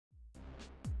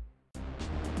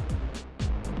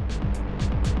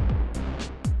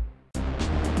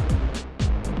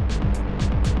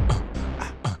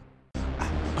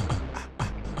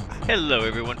Hello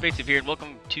everyone, Vaesive here, and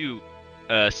welcome to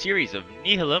a series of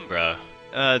Nihilumbra.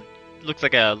 Looks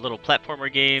like a little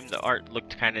platformer game. The art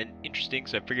looked kind of interesting,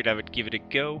 so I figured I would give it a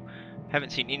go.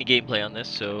 Haven't seen any gameplay on this,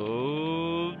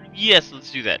 so yes,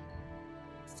 let's do that.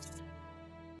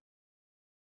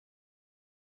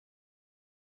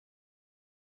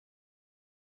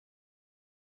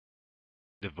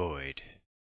 The Void.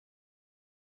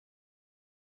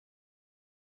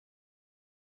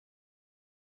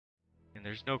 And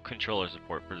there's no controller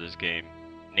support for this game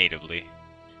natively.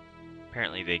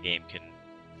 Apparently the game can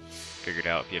figure it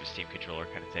out if you have a Steam controller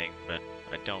kind of thing, but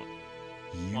I don't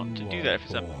want to do that if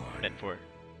it's not meant for it.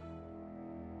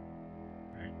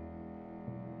 Alright.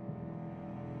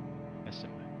 Got some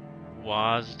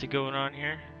was to going on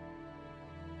here.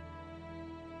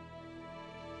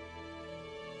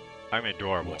 I'm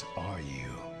adorable. What are you?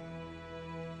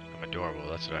 I'm adorable,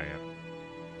 that's what I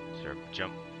am. Is there a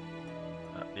jump?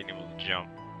 Not being able to jump.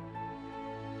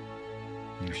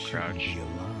 You shouldn't be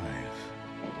alive.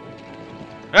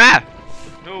 Ah!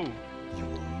 No! You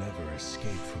will never escape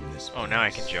from this place. Oh, now I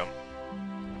can jump.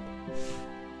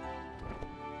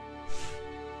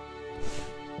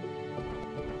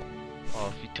 Well,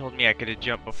 if you told me I could have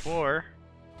jumped before,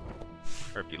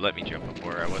 or if you let me jump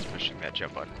before, I was pushing that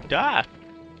jump button. Ah!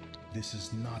 This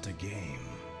is not a game.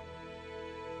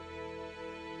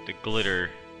 The glitter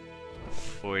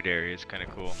void area is kind of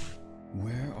cool.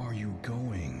 Where are you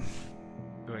going?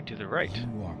 Going to the right.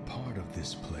 You are part of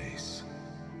this place.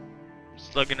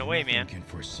 Slugging away, Nothing man. can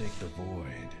forsake the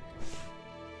void.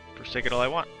 Forsake it all I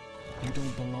want. You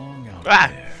don't belong out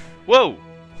there. Whoa!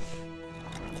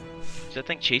 Is that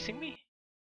thing chasing me?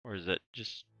 Or is that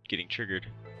just getting triggered?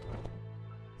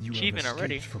 You Achievement have escaped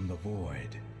already. from the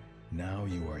void. Now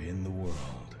you are in the world.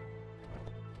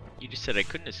 You just said I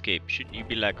couldn't escape. Shouldn't you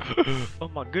be like, oh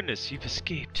my goodness, you've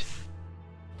escaped?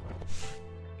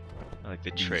 I like the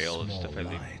trail of stuff I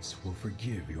leave. Lights will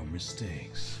forgive your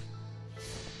mistakes.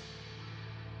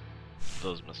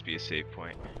 Those must be a save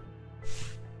point.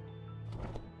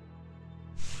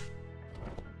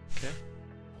 Okay.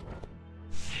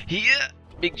 Yeah!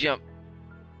 Big jump.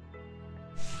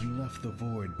 You left the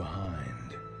void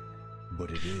behind,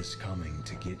 but it is coming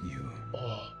to get you.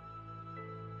 Oh.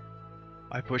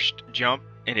 I pushed jump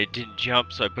and it didn't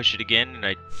jump, so I pushed it again and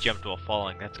I jumped while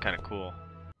falling. That's kind of cool.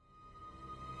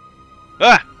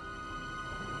 Ah!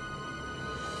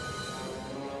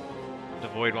 The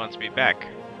void wants me back.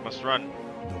 Must run.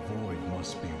 The void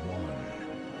must be won.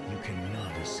 You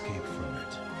cannot escape from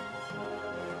it.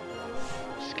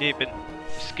 Escaping.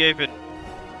 Escaping.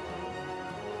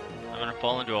 I'm gonna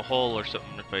fall into a hole or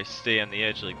something if I stay on the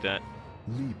edge like that.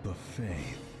 Leap of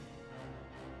faith.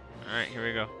 Alright, here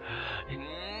we go.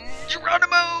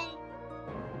 Geronimo!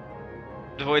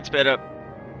 The void sped up.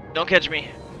 Don't catch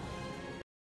me.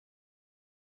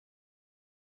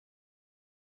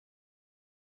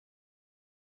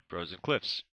 Frozen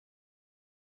cliffs.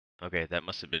 Okay, that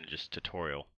must have been just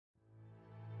tutorial.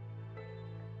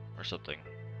 Or something.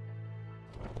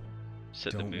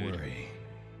 Set Don't the mood. worry.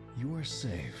 You are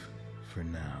safe for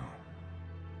now.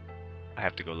 I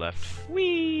have to go left.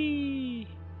 Whee!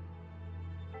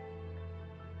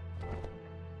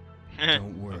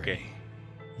 Don't worry. Okay.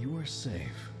 You are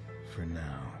safe for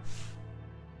now.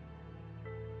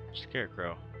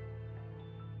 Scarecrow.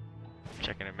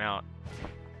 Checking him out.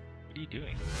 What are you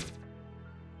doing?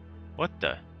 What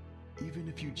the? Even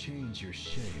if you change your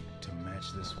shape to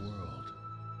match this world,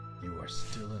 you are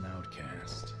still an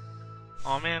outcast.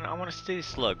 Aw man, I want to stay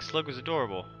Slug. Slug was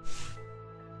adorable.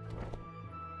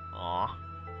 Aw.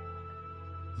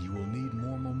 You will need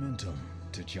more momentum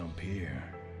to jump here.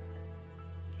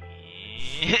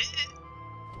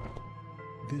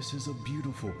 This is a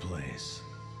beautiful place,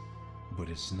 but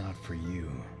it's not for you.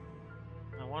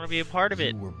 I want to be a part of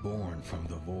it. You were born from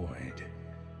the void.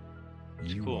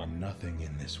 It's You cool. are nothing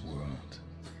in this world.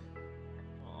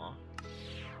 Aw.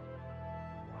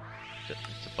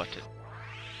 It's a button.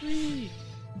 Whee!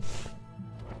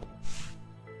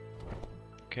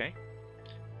 Okay.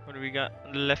 What do we got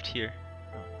on the left here?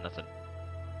 Oh, nothing.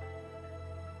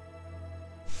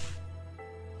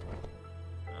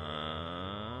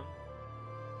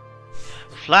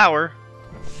 Flower!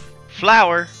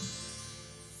 Flower!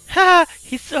 Ha!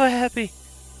 He's so happy!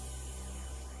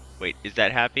 Wait, is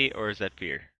that happy or is that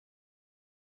fear?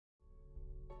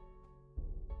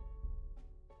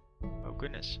 Oh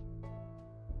goodness.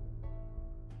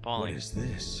 Falling. What is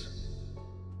this?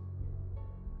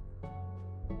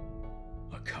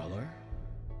 A color?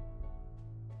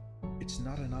 It's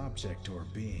not an object or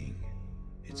being.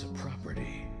 It's a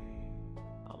property.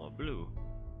 I'm a blue.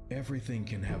 Everything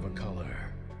can have a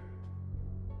color.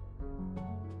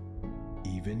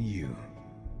 believe in you.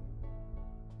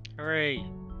 Hooray!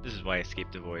 This is why I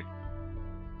escaped the void.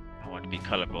 I want to be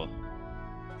colorful.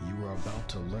 You are about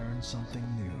to learn something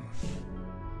new.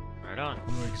 Right on.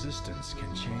 Your existence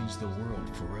can change the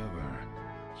world forever.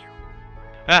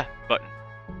 Ah! Button.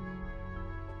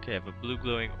 Okay, I have a blue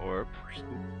glowing orb.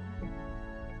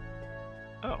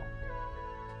 Oh.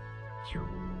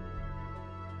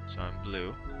 So I'm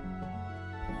blue.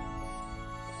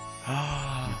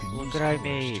 Ah, You can look use what I colors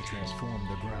made. to transform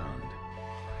the ground.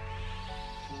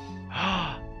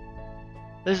 Ah,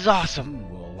 this is awesome.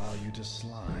 Blue will allow you to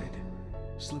slide.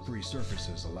 Slippery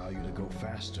surfaces allow you to go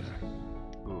faster.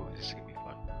 Ooh, this is gonna be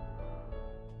fun.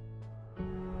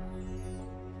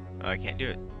 Oh, I can't do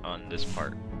it on this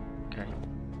part. Okay.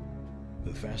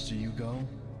 The faster you go,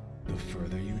 the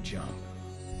further you jump.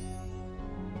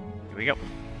 Here we go.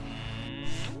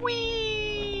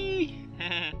 Whee!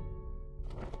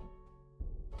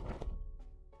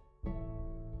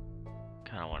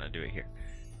 Kinda wanna do it here.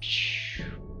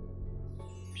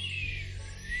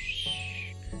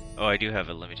 Oh, I do have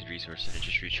a limited resource and it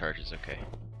just recharges, okay.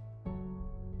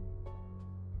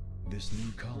 This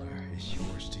new color is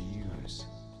yours to use.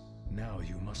 Now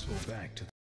you must go back to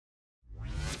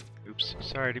Oops,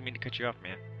 sorry, I didn't mean to cut you off,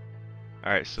 man.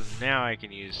 Alright, so now I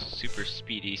can use super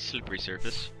speedy slippery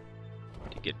surface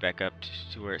to get back up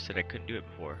to where it said I couldn't do it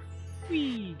before.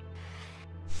 Whee!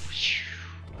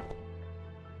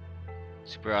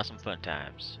 Super awesome fun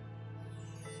times.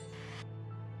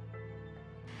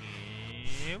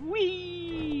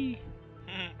 Whee!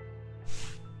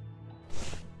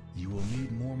 You will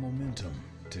need more momentum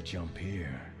to jump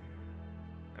here.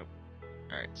 Oh.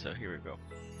 Alright, so here we go.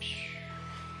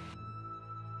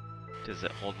 Does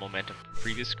it hold momentum from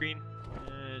previous screen?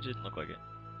 It didn't look like it.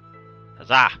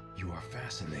 Huzzah! You are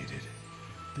fascinated.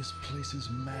 This place is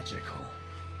magical.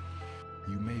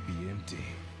 You may be empty,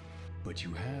 but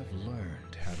you have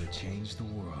learned how to change the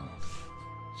world.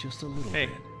 Just a little bit.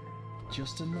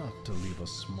 Just enough to leave a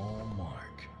small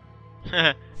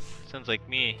mark. Sounds like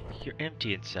me. You're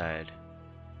empty inside,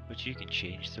 but you can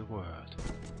change the world.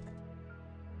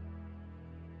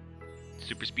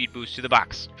 Super speed boost to the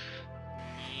box.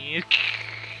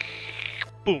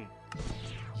 Boom.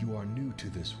 You are new to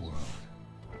this world,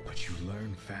 but you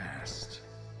learn fast.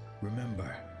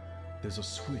 Remember, there's a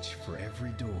switch for every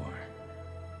door.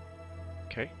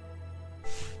 Okay.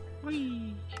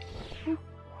 Whee!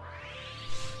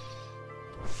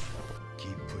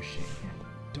 Keep pushing.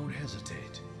 Don't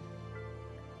hesitate.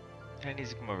 I need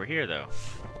to come over here, though.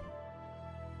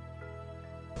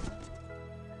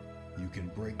 You can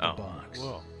break the box,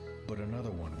 Whoa. but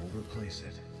another one will replace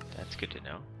it. That's good to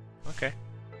know. Okay.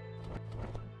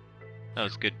 That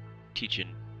was good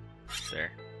teaching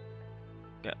there.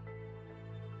 Got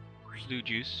blue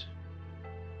juice.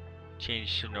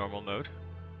 Change to normal mode.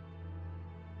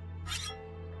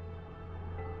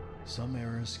 Some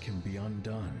errors can be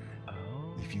undone.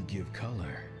 Oh. If you give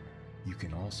color, you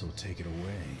can also take it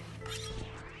away.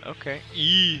 Okay.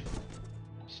 Eee!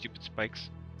 Stupid spikes.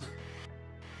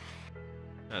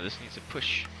 No, this needs a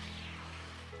push.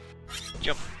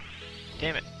 Jump.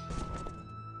 Damn it.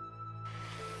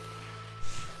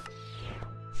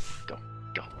 Go,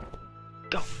 go,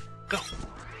 go, go.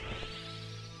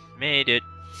 Made it.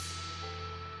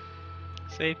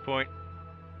 Save point.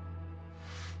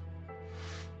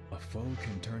 A foe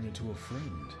can turn into a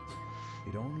friend.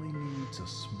 It only needs a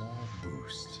small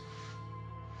boost.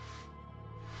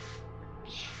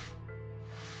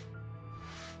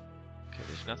 Okay,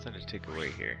 there's nothing to take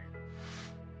away here.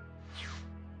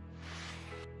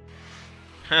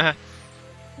 Haha.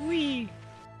 Wee.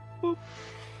 Boop.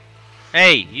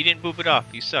 Hey, you didn't boop it off.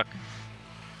 You suck.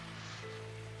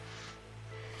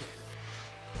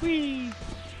 Wee.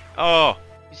 Oh,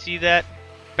 you see that?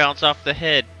 Bounce off the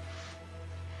head.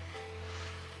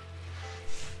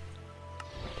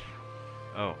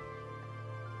 Oh.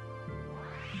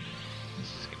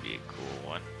 This is gonna be a cool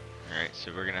one. Alright,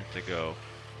 so we're gonna have to go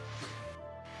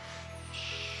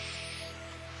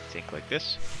think like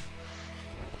this.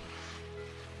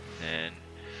 And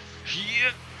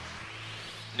yeah.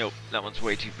 Nope, that one's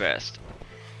way too fast.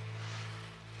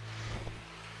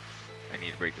 I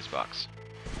need to break this box.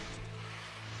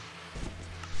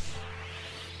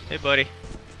 Hey buddy.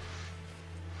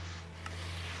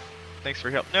 Thanks for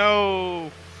your help.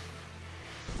 No!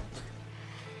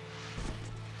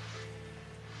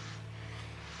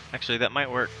 Actually, that might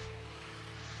work.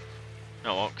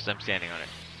 No, it won't, because I'm standing on it.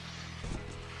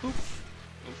 Oop.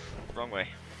 Oop. Wrong way.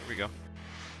 Here we go.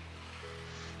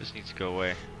 This needs to go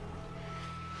away.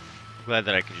 I'm glad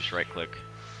that I can just right click.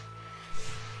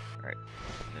 Alright.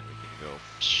 And then we can go.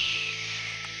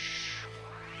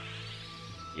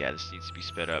 Yeah, this needs to be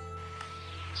sped up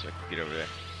so I can get over there.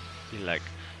 Be like,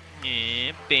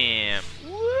 yeah, bam,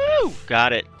 woo,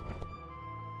 got it.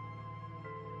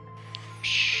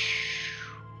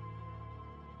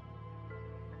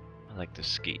 I like the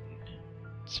skating.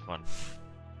 It's fun.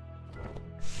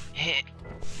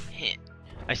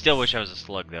 I still wish I was a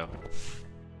slug though.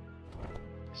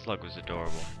 Slug was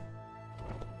adorable.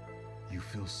 You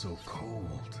feel so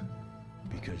cold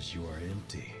because you are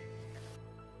empty.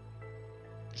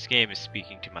 This game is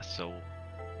speaking to my soul.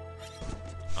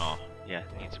 Oh, yeah,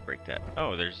 it needs to break that.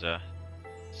 Oh, there's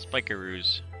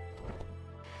Spikeroos.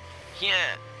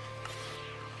 Yeah!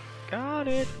 Got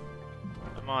it!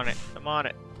 I'm on it, I'm on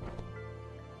it.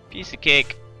 Piece of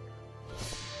cake.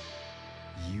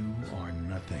 You are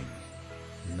nothing.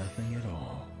 Nothing at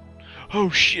all. Oh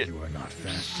shit! You are not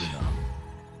fast enough.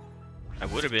 I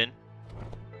would have been.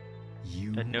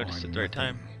 You I noticed are at the right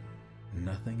time.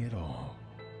 Nothing at all.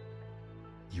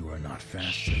 You are not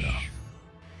fast enough.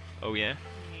 Oh yeah?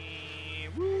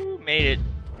 Woo, made it.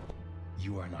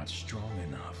 You are not strong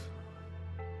enough.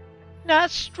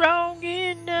 Not strong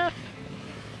enough.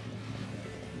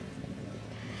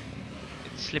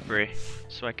 It's slippery,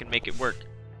 so I can make it work.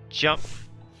 Jump.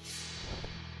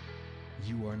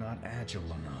 You are not agile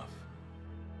enough.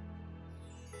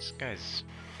 This guy's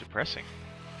depressing.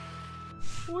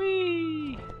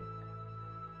 Whee!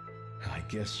 I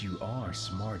guess you are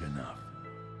smart enough.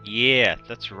 Yeah,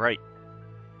 that's right.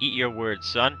 Eat your words,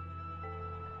 son.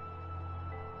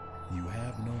 You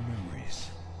have no memories.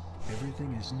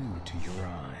 Everything is new to your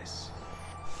eyes.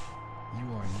 You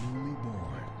are newly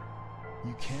born.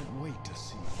 You can't wait to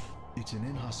see. It's an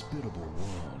inhospitable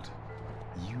world.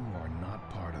 You are not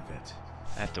part of it.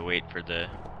 I have to wait for the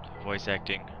voice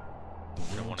acting.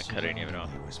 I don't want to cut any of it off.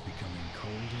 It is becoming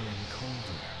colder and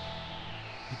colder.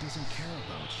 It doesn't care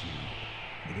about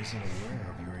you. It isn't aware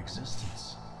of your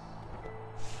existence.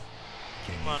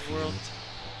 Can Come on, you feel world.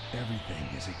 it?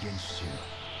 Everything is against you.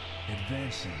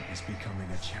 Advancing is becoming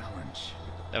a challenge.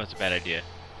 That was a bad idea.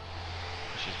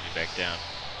 Pushes me back down.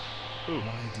 Ooh,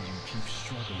 Why do you keep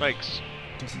struggling? spikes.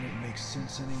 Doesn't it make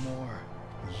sense anymore?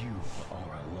 You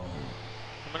are alone.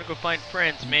 I'm gonna go find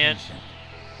friends, Be man. patient.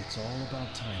 It's all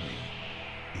about timing.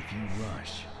 If you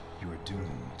rush, you're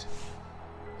doomed.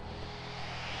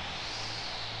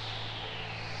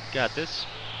 Got this.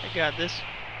 I got this.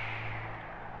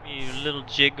 A little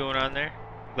jig going on there.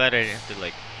 Glad I didn't have to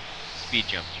like speed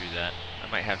jump through that.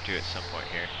 I might have to at some point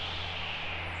here.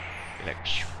 Be like,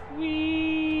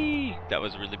 whee! That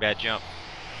was a really bad jump.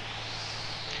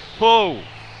 Whoa!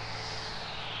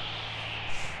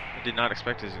 I did not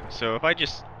expect this. So if I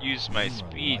just use my You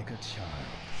speed, are like a child.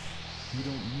 You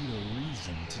don't need a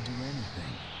reason to do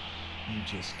anything. You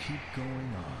just keep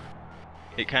going on.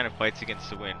 it kind of fights against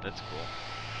the wind. That's cool.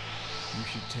 You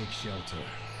should take shelter.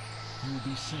 You will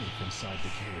be safe inside the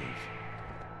cave.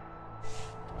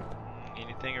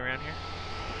 Anything around here?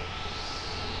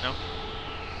 No?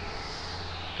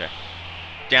 Okay.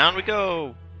 Down we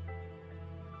go!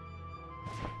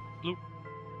 Bloop.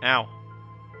 Ow.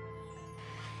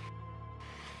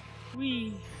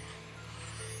 Whee!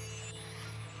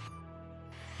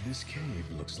 This cave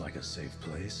looks like a safe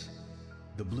place.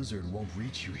 The blizzard won't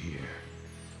reach you here.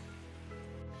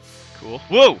 Cool.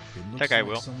 Whoa! It looks That guy like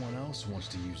will. someone else wants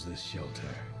to use this shelter.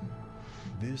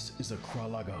 This is a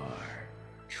Kralagar.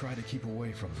 Try to keep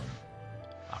away from them.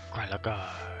 Akralagar.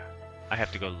 I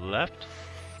have to go left?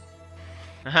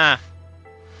 Haha!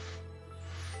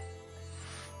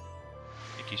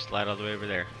 Make you slide all the way over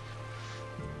there.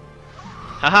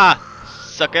 Haha!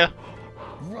 Sucker!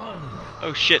 Run!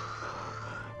 Oh shit!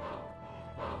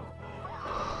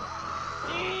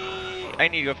 I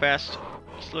need to go fast.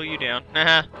 Slow you down.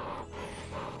 Haha!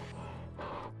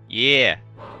 Yeah!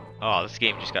 Oh, this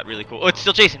game just got really cool. Oh, it's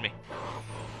still chasing me!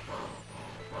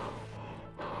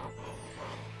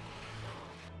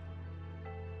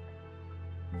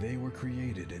 They were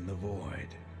created in the void,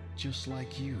 just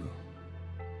like you.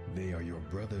 They are your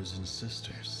brothers and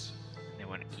sisters. They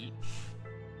want to eat.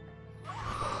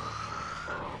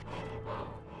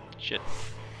 Shit.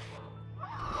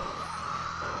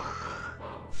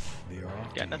 They are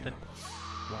after Got nothing.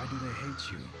 you. Why do they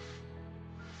hate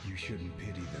you? You shouldn't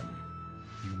pity them.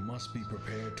 You must be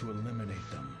prepared to eliminate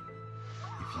them.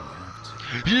 If you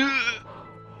have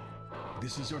to.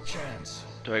 This is your chance.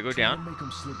 Do I go Try to down? make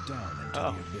them slip down into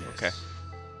Oh, the abyss. okay.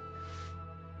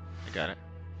 I got it.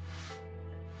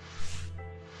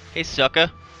 Hey,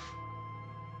 sucker.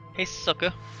 Hey,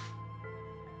 sucker.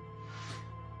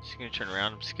 She's gonna turn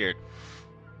around. I'm scared.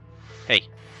 Hey,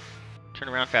 turn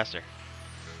around faster.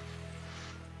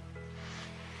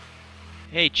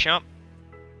 Hey, chump.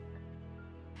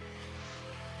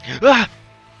 Ah!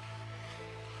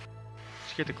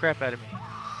 Scared the crap out of me.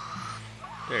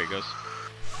 There he goes.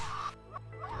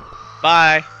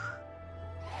 Bye!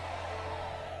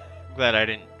 I'm glad I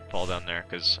didn't fall down there,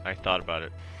 because I thought about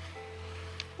it.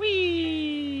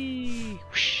 Whee!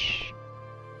 Whoosh.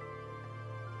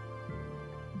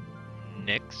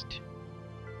 Next.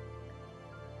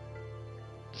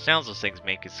 The sounds those things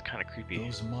make is kind of creepy.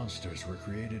 Those monsters were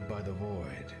created by the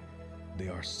Void. They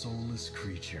are soulless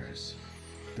creatures.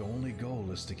 The only goal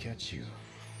is to catch you.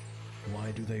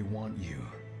 Why do they want you?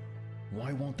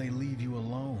 Why won't they leave you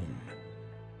alone?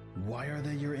 Why are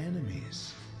they your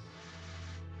enemies?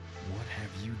 What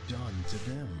have you done to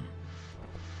them?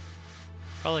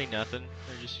 Probably nothing.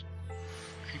 They're just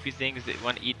creepy things that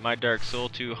want to eat my dark soul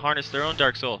to harness their own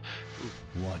dark soul. Ooh.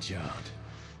 Watch out.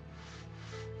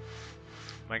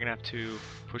 Am I gonna have to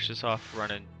push this off,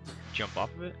 run, and jump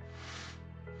off of it?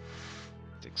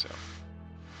 I think so.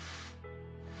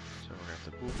 So we're gonna have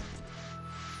to move.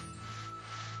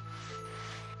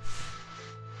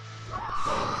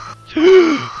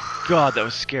 God, that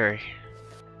was scary.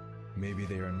 Maybe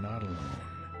they are not alone.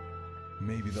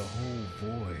 Maybe the whole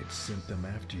Void sent them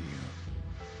after you.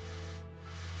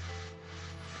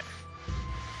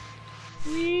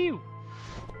 Woo!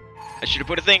 I should have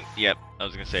put a thing. Yep, I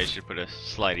was gonna say I should have put a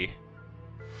slidey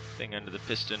thing under the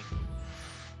piston,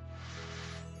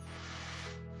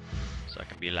 so I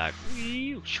can be like,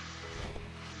 wee,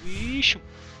 wee,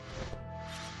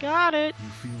 got it. You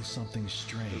feel something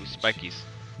strange. Ooh, spikies.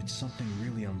 It's something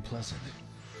really unpleasant.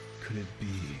 Could it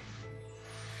be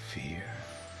fear?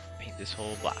 Paint this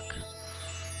whole block.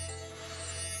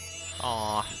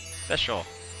 Aw, special.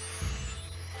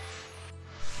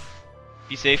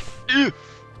 Be safe. Ew!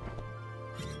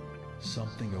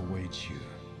 Something awaits you.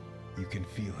 You can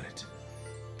feel it.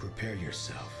 Prepare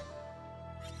yourself.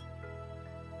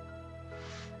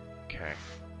 Okay.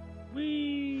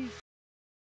 Whee!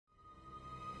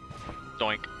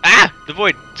 Doink. Ah! The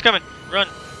void! It's coming! Run!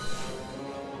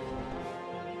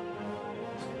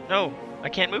 No! I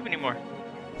can't move anymore.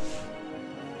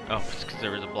 Oh, it's because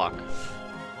there was a block.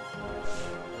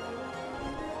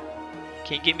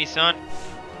 Can't get me, son.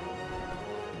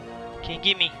 Can't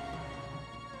get me.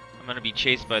 I'm gonna be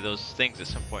chased by those things at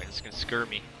some point. It's gonna scare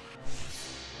me.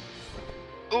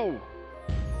 Ooh!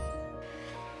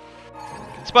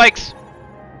 Spikes!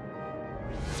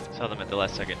 Saw them at the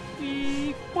last second.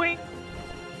 Whee! Boing!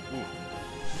 Ooh.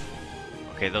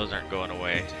 Okay, those aren't going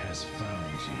away. It has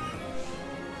found you.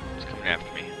 It's coming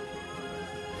after me.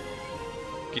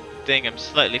 Good thing I'm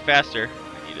slightly faster.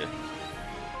 I need it.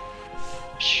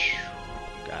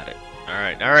 Got it.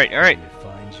 Alright, alright, alright. It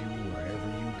will find you wherever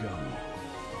you go.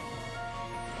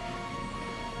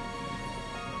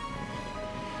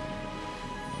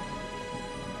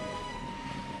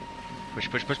 Push,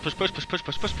 push, push, push, push, push, push,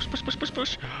 push, push, push, push, push, push,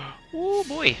 push. Oh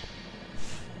boy.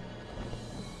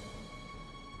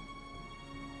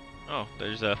 Oh,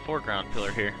 there's a foreground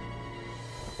pillar here.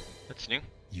 That's new.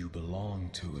 You belong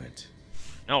to it.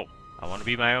 No, I want to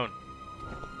be my own.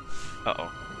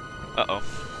 Uh-oh. Uh-oh.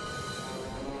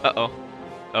 Uh-oh.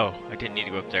 Oh, I didn't need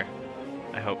to go up there.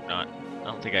 I hope not. I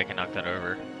don't think I can knock that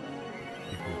over.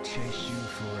 It will chase you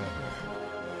forever.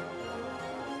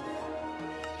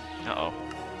 Uh-oh.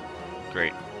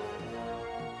 Great.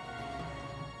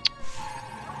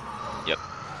 Yep.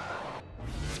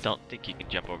 Don't think you can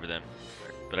jump over them.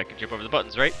 But I can jump over the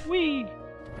buttons, right? Whee!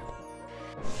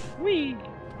 Whee!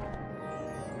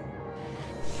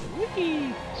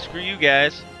 Whee! Screw you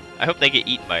guys. I hope they get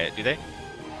eaten by it, do they?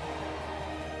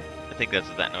 I think that's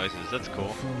what that noise is. That's cool.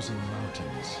 The frozen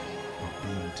mountains are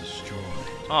being destroyed.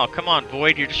 Oh, come on,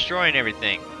 Void. You're destroying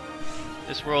everything.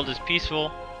 This world is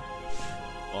peaceful.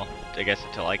 Well, I guess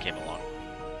until I came along.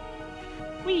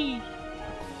 Whee!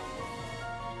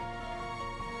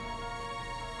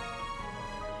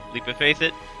 Leap of faith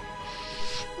it.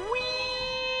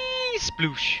 Whee!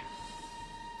 Sploosh!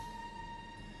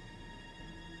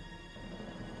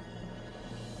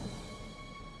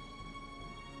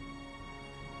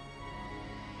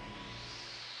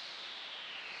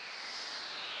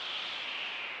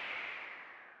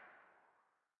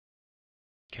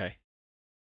 Okay.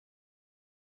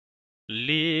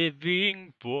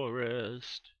 Living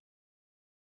forest.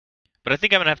 But I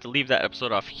think I'm gonna have to leave that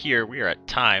episode off here. We are at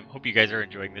time. Hope you guys are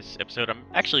enjoying this episode. I'm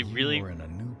actually really You are in a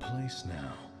new place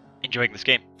now. enjoying this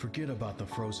game. Forget about the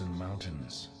frozen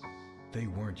mountains. They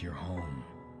weren't your home.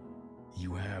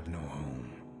 You have no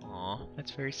home. Aw,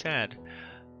 that's very sad.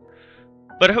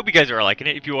 But I hope you guys are liking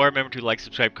it. If you are, remember to like,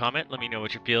 subscribe, comment. Let me know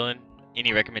what you're feeling.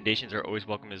 Any recommendations are always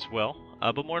welcome as well.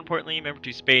 But more importantly, remember to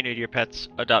spay and neuter your pets,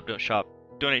 adopt, don't shop,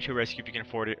 donate to a rescue if you can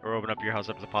afford it, or open up your house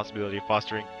up to the possibility of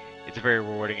fostering. It's a very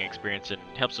rewarding experience and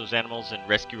helps those animals and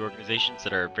rescue organizations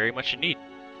that are very much in need.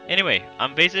 Anyway,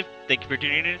 I'm Vaesive, thank you for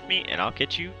tuning in with me, and I'll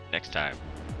catch you next time.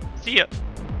 See ya!